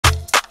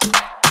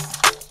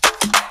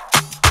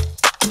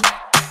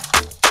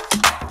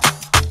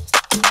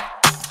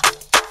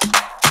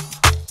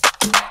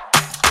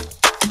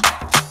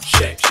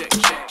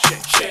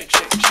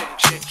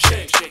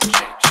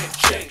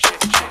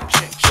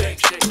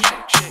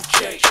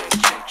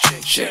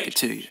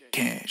till you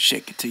can't,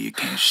 shake it till you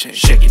can't shake.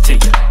 Shake it till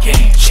you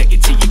can't, shake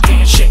it till you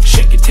can't shake.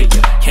 Shake it till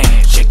you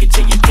can't, shake it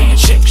till you can't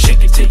shake.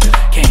 Shake it till you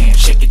can't,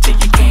 shake it till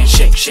you can't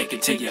shake. Shake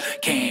it till you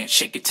can't,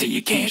 shake it till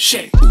you can't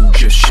shake. Ooh,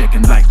 just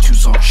shaking like two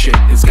salt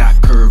shakers.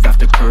 Got curve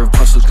after curve,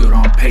 plus it's good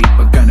on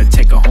paper. Gonna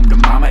take her home to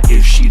mama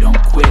if she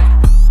don't quit.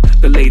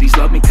 The ladies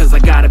love me cause I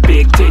got a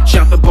big ditch.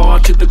 Out the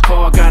bar to the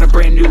car, got a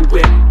brand new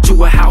whip.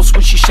 To a house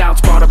when she shouts,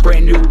 bought a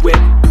brand new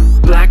whip.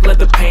 Black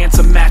leather pants,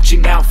 a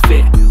matching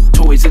outfit.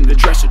 Toys in the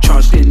dresser,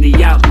 charged in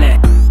the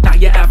outlet. Not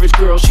your average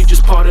girl, she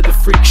just part of the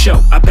freak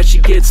show. I bet she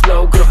gets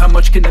low, girl, how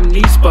much can them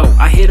knees bow?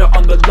 I hit her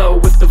on the low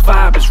if the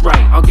vibe is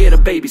right. I'll get a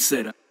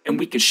babysitter and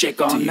we can shake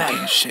all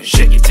night.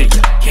 Shake it till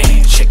you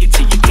can't, shake it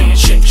till you can't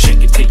shake.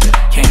 Shake it till you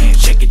can't,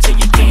 shake it till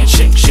you can't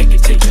shake. Shake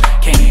it till you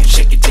can't,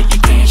 shake it till you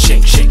can't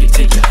shake. Shake it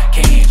till you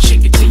can't,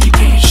 shake it till you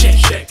can't shake.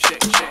 Shake,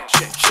 shake,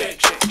 shake,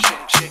 shake,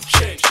 shake, shake,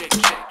 shake, shake,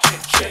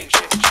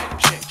 shake,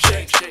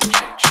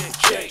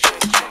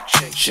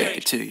 shake, shake, shake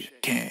it till you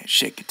can't,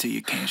 shake it till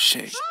you can't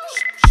shake.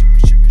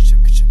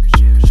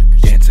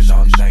 Dancing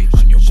all night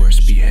on your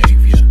worst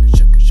behavior.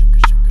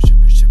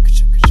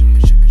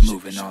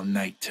 Moving all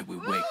night till we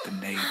wake the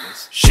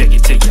neighbors. Shake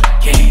it till you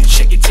can't,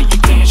 shake it till you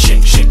can't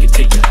shake. Shake it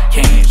till you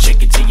can't,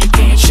 shake it till you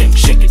can't shake.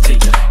 Shake it till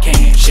you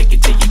can't, shake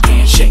it till you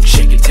can't shake.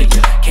 Shake it till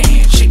you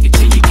can't, shake it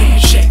till you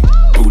can't shake.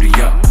 Booty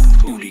up,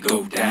 booty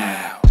go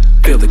down.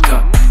 Fill the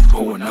cup,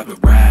 pour another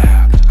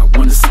round. I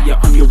wanna see you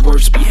on your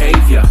worst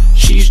behavior.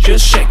 She's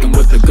just shaking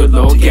what the good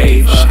Lord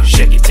gave her.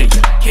 Shake it till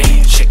you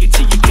can't, shake it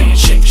till you can't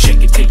shake.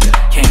 Shake it till you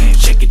can't,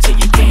 shake it till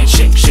you can't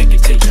shake. Shake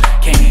it till you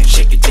can't,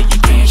 shake it till you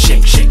can't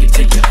shake. Shake it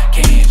till you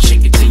can't,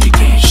 shake it till you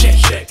can't shake.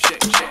 Shake,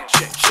 shake,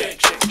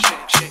 shake, shake,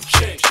 shake, shake,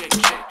 shake, shake,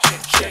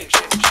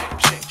 shake,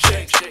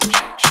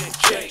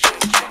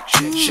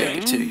 shake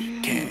it till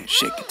you can't,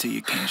 shake it till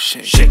you can't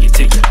shake. Shake it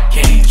till you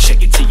can't,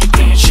 shake it till you